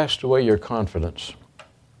 Don't cast away your confidence,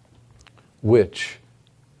 which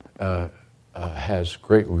has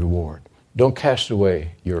great reward. Don't cast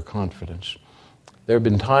away your confidence. There have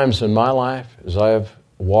been times in my life, as I have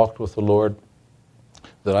walked with the Lord,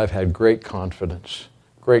 that I've had great confidence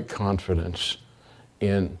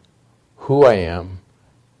in who I am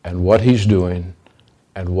and what He's doing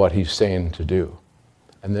and what He's saying to do.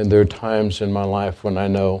 And then there are times in my life when I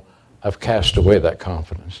know I've cast away that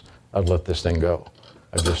confidence. I've let this thing go.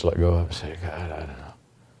 I've just let go of it and say, God, I don't know.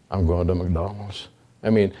 I'm going to McDonald's.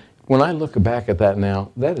 I mean, when I look back at that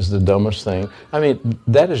now, that is the dumbest thing. I mean,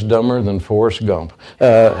 that is dumber than Forrest Gump.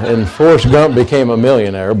 And Forrest Gump became a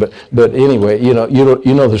millionaire. But anyway, you know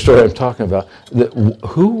the story I'm talking about.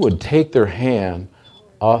 Who would take their hand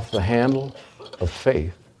off the handle of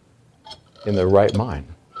faith in their right mind?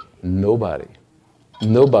 Nobody.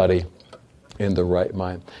 Nobody in the right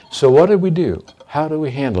mind. So what do we do? How do we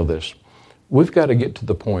handle this? We've got to get to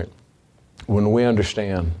the point when we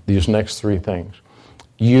understand these next three things.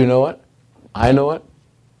 You know it, I know it,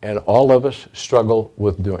 and all of us struggle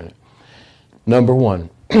with doing it. Number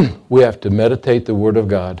one, we have to meditate the Word of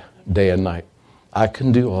God day and night. I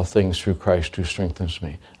can do all things through Christ who strengthens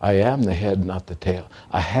me. I am the head, not the tail.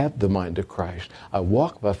 I have the mind of Christ. I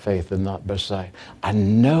walk by faith and not by sight. I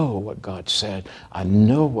know what God said. I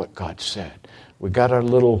know what God said. We got our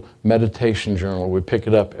little meditation journal. We pick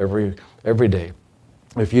it up every day.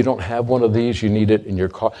 If you don't have one of these, you need it in your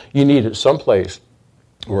car. You need it someplace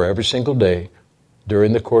where every single day,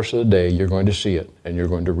 during the course of the day, you're going to see it and you're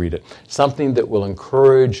going to read it. Something that will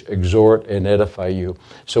encourage, exhort, and edify you.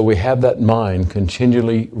 So we have that mind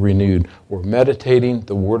continually renewed. We're meditating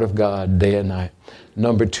the Word of God day and night.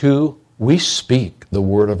 Number two, we speak the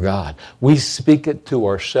Word of God. We speak it to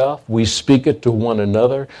ourselves. We speak it to one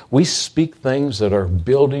another. We speak things that are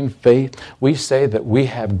building faith. We say that we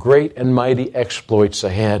have great and mighty exploits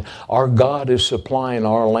ahead. Our God is supplying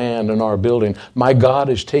our land and our building. My God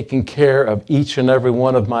is taking care of each and every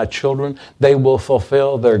one of my children. They will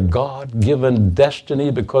fulfill their God-given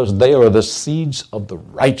destiny because they are the seeds of the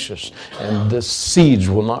righteous, and the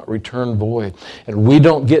seeds will not return void. And we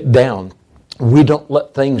don't get down. We don't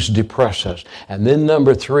let things depress us. And then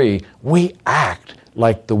number three, we act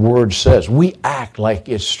like the Word says. We act like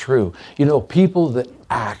it's true. You know, people that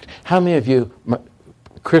act. How many of you,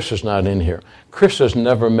 Chris is not in here. Chris has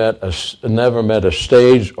never met a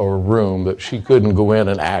stage or a room that she couldn't go in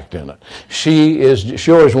and act in it. She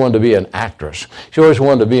always wanted to be an actress. She always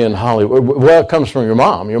wanted to be in Hollywood. Well, it comes from your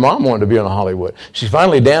mom. Your mom wanted to be in Hollywood. She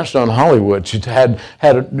finally danced on Hollywood. She had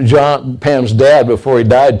Pam's dad, before he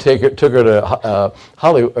died, took her to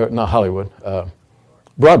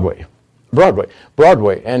Broadway.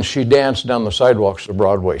 Broadway, and she danced down the sidewalks of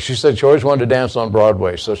Broadway. She said she always wanted to dance on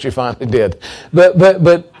Broadway, so she finally did.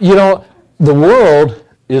 But you know, the world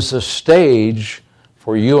is a stage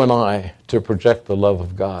for you and I to project the love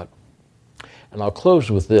of God. And I'll close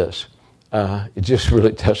with this. It just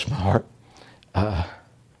really touched my heart. I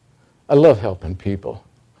love helping people.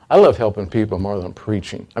 I love helping people more than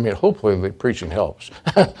preaching. I mean, hopefully the preaching helps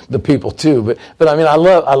the people too. But I mean, I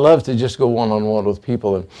love to just go one-on-one with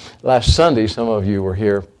people. And last Sunday, some of you were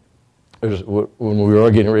here. It was when we were all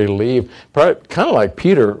getting ready to leave. Kind of like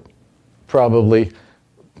Peter, probably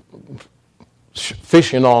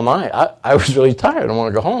fishing all night. I was really tired. I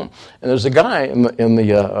want to go home. And there's a guy in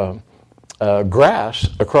the grass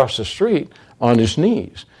across the street on his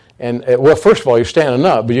knees. And, well, first of all, he's standing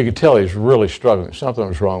up, but you could tell he's really struggling. Something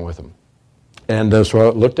was wrong with him. And so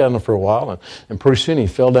I looked at him for a while, and pretty soon he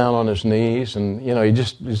fell down on his knees, and, you know,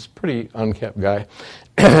 he's a pretty unkept guy.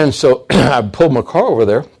 And so I pulled my car over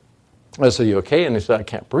there. I said, "You okay?" And he said, "I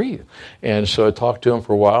can't breathe." And so I talked to him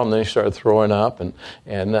for a while, and then he started throwing up, and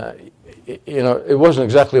you know, it wasn't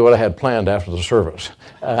exactly what I had planned after the service.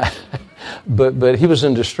 But he was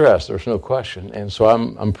in distress, there's no question. And so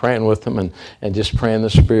I'm praying with him and just praying the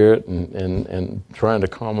Spirit and trying to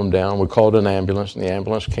calm him down. We called an ambulance, and the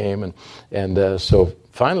ambulance came. And so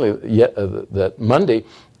finally, that Monday,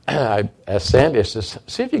 I asked Sandy, I said,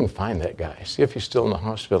 "See if you can find that guy. See if he's still in the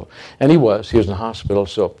hospital." And he was in the hospital.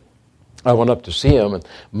 So I went up to see him, and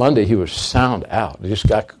Monday he was sound out. They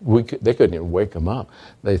couldn't even wake him up.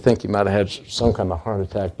 They think he might have had some kind of heart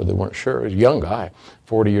attack, but they weren't sure. He was a young guy,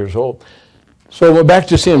 40 years old. So I went back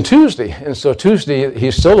to see him Tuesday, and so Tuesday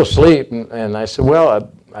he's still asleep, and I said, "Well,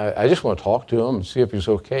 I just want to talk to him and see if he's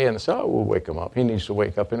okay." And they said, "Oh, we'll wake him up. He needs to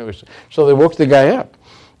wake up anyway." So they woke the guy up,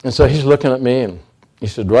 and so he's looking at me, and he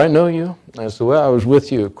said, "Do I know you?" And I said, "Well, I was with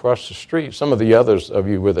you across the street. Some of the others of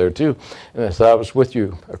you were there too." And I said, "I was with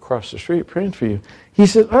you across the street praying for you." He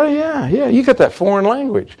said, "Oh, yeah, you got that foreign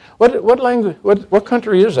language. What language? What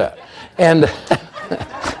country is that?" And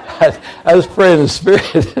I was praying in the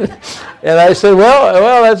Spirit, and I said,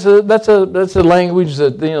 "Well, that's a language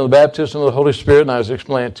that, you know, the baptism of the Holy Spirit." And I was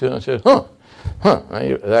explaining it to him. I said, "Huh."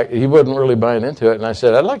 He wasn't really buying into it, and I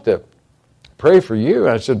said, "I'd like to pray for you."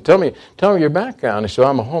 I said, tell me your background." He said,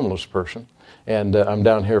 "I'm a homeless person, and I'm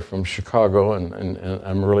down here from Chicago, and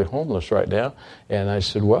I'm really homeless right now." And I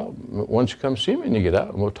said, "Well, why don't you come see me and you get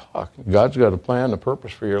out and we'll talk. God's got a plan, a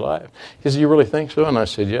purpose for your life." He said, "You really think so?" And I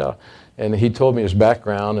said, "Yeah." And he told me his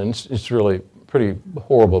background, and it's really pretty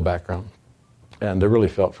horrible background. And I really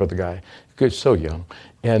felt for the guy. He's so young.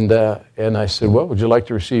 And I said, "Well, would you like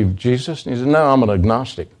to receive Jesus?" And he said, "No, I'm an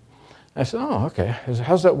agnostic." I said, "Oh, okay. I said,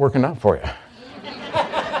 how's that working out for you?"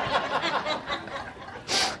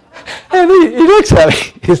 And he looks at me.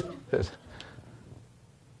 He says,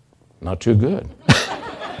 "Not too good."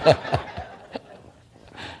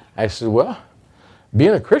 I said, "Well,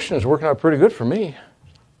 being a Christian is working out pretty good for me."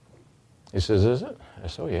 He says, "Is it?" I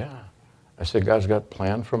said, "Oh, yeah." I said, "God's got a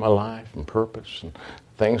plan for my life and purpose and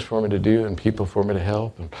things for me to do and people for me to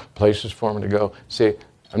help and places for me to go." See,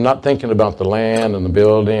 I'm not thinking about the land and the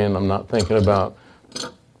building. I'm not thinking about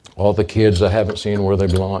all the kids I haven't seen where they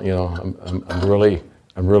belong. You know,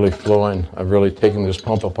 I'm really flowing. I've really taken this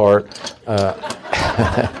pump apart.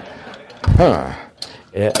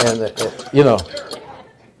 You know,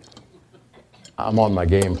 I'm on my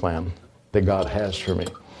game plan that God has for me.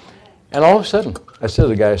 And all of a sudden, I said to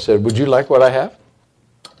the guy, I said, "Would you like what I have?"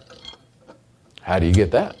 "How do you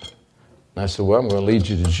get that?" And I said, "Well, I'm going to lead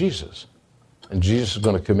you to Jesus. And Jesus is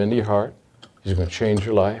going to come into your heart. He's going to change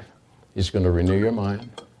your life. He's going to renew your mind.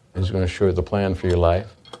 He's going to show you the plan for your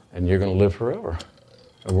life. And you're going to live forever.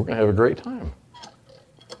 And we're going to have a great time."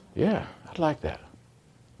 "Yeah, I'd like that."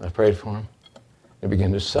 I prayed for him. He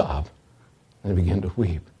began to sob. And he began to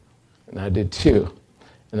weep. And I did too.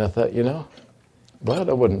 And I thought, you know, glad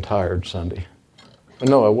I wasn't tired Sunday.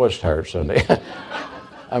 No, I was tired Sunday.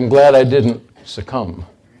 I'm glad I didn't succumb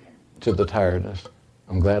to the tiredness.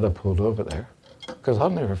 I'm glad I pulled over there. Because I'll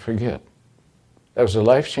never forget. That was a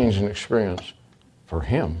life-changing experience for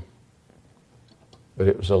him. But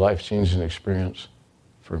it was a life-changing experience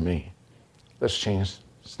for me. Let's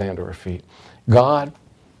stand to our feet. God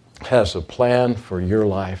has a plan for your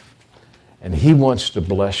life, and he wants to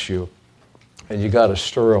bless you. And you got to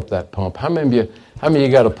stir up that pump. How many of you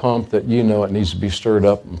got a pump that you know it needs to be stirred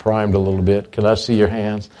up and primed a little bit? Can I see your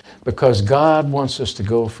hands? Because God wants us to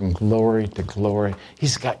go from glory to glory.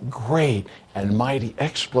 He's got great and mighty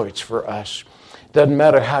exploits for us. Doesn't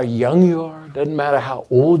matter how young you are. Doesn't matter how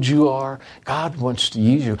old you are. God wants to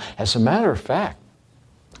use you. As a matter of fact,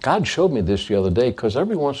 God showed me this the other day, because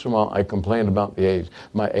every once in a while I complain about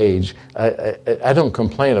my age. I don't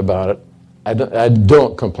complain about it. I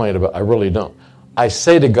don't complain about it. I really don't. I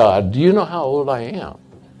say to God, do you know how old I am?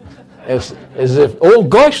 As if, oh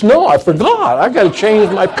gosh, no, I forgot. I got to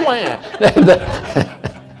change my plan.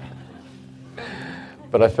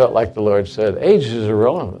 But I felt like the Lord said, age is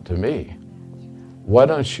irrelevant to me. Why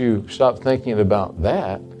don't you stop thinking about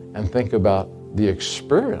that and think about the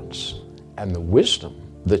experience and the wisdom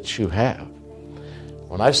that you have?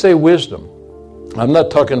 When I say wisdom, I'm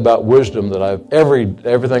not talking about wisdom that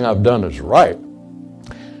everything I've done is right.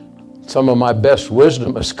 Some of my best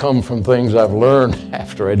wisdom has come from things I've learned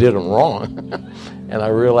after I did them wrong. And I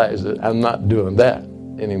realize that I'm not doing that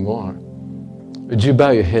anymore. Would you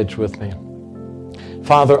bow your heads with me?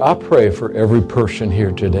 Father, I pray for every person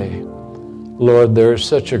here today. Lord, there is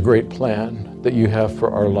such a great plan that you have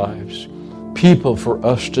for our lives. People for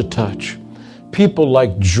us to touch. People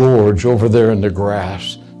like George over there in the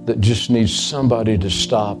grass that just needs somebody to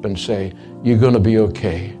stop and say, you're going to be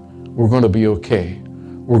okay. We're going to be okay.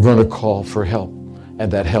 We're going to call for help.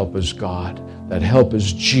 And that help is God. That help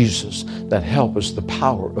is Jesus. That help is the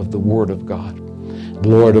power of the Word of God.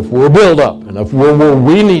 Lord, if we're built up and if we're where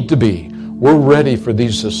we need to be, we're ready for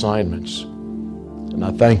these assignments. And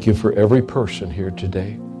I thank you for every person here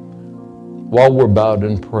today. While we're bowed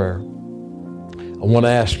in prayer, I want to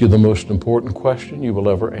ask you the most important question you will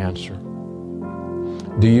ever answer.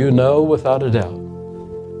 Do you know without a doubt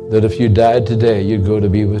that if you died today, you'd go to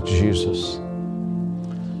be with Jesus?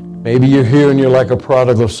 Maybe you're here and you're like a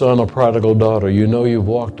prodigal son or prodigal daughter. You know you've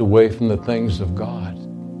walked away from the things of God.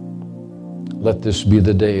 Let this be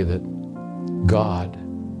the day that God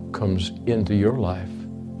comes into your life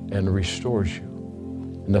and restores you.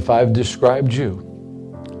 And if I've described you,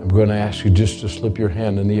 I'm going to ask you just to slip your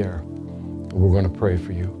hand in the air. And we're going to pray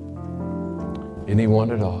for you.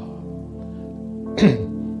 Anyone at all?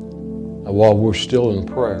 Now, while we're still in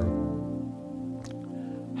prayer,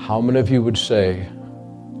 how many of you would say,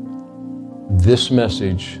 this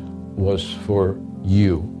message was for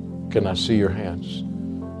you? Can I see your hands?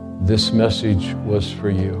 This message was for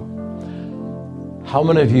you. How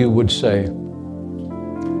many of you would say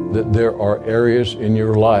that there are areas in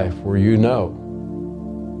your life where you know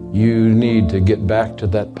you need to get back to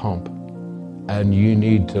that pump and you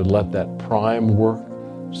need to let that prime work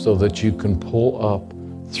so that you can pull up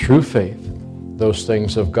through faith those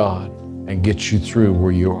things of God and get you through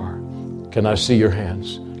where you are? Can I see your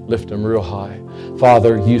hands? Lift them real high.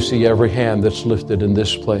 Father, you see every hand that's lifted in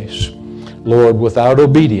this place. Lord, without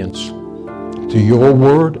obedience to your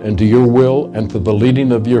word and to your will and to the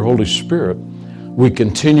leading of your Holy Spirit, we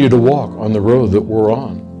continue to walk on the road that we're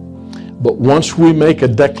on. But once we make a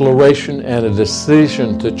declaration and a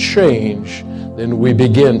decision to change, then we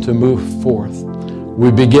begin to move forth.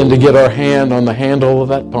 We begin to get our hand on the handle of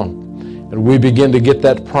that pump, and we begin to get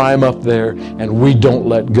that prime up there, and we don't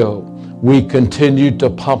let go. We continue to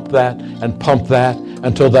pump that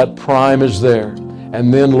until that prime is there.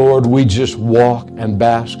 And then, Lord, we just walk and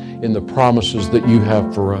bask in the promises that you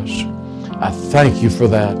have for us. I thank you for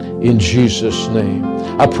that in Jesus' name.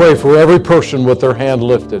 I pray for every person with their hand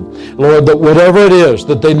lifted. Lord, that whatever it is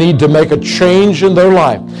that they need to make a change in their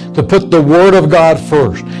life, to put the Word of God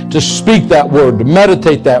first, to speak that Word, to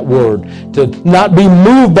meditate that Word, to not be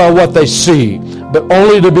moved by what they see, but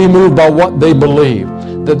only to be moved by what they believe.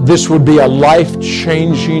 That this would be a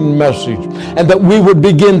life-changing message, and that we would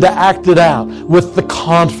begin to act it out with the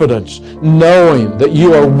confidence, knowing that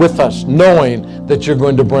you are with us, knowing that you're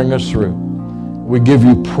going to bring us through. We give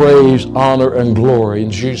you praise, honor, and glory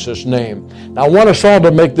in Jesus' name. Now, I want us all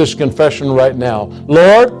to make this confession right now.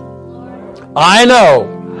 Lord, I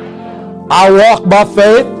know I walk by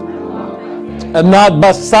faith and not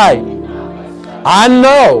by sight. I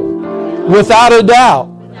know without a doubt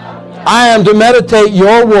I am to meditate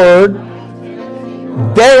your word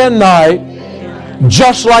day and night,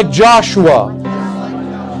 just like Joshua.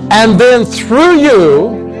 And then through you,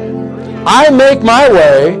 I make my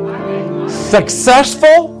way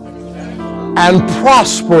successful and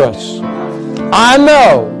prosperous. I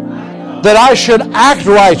know that I should act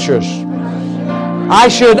righteous. I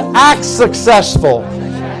should act successful.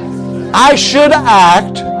 I should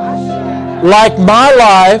act like my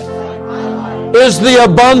life is the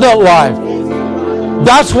abundant life.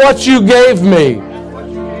 That's what you gave me.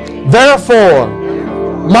 Therefore,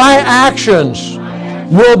 my actions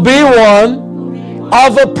will be one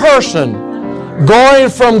of a person going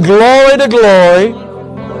from glory to glory,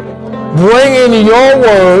 bringing your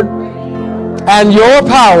word and your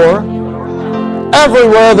power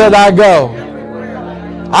everywhere that I go.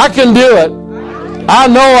 I can do it. I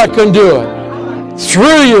know I can do it.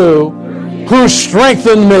 through you who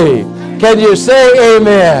strengthened me. Can you say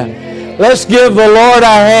amen? Let's give the Lord a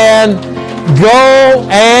hand. Go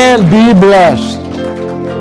and be blessed.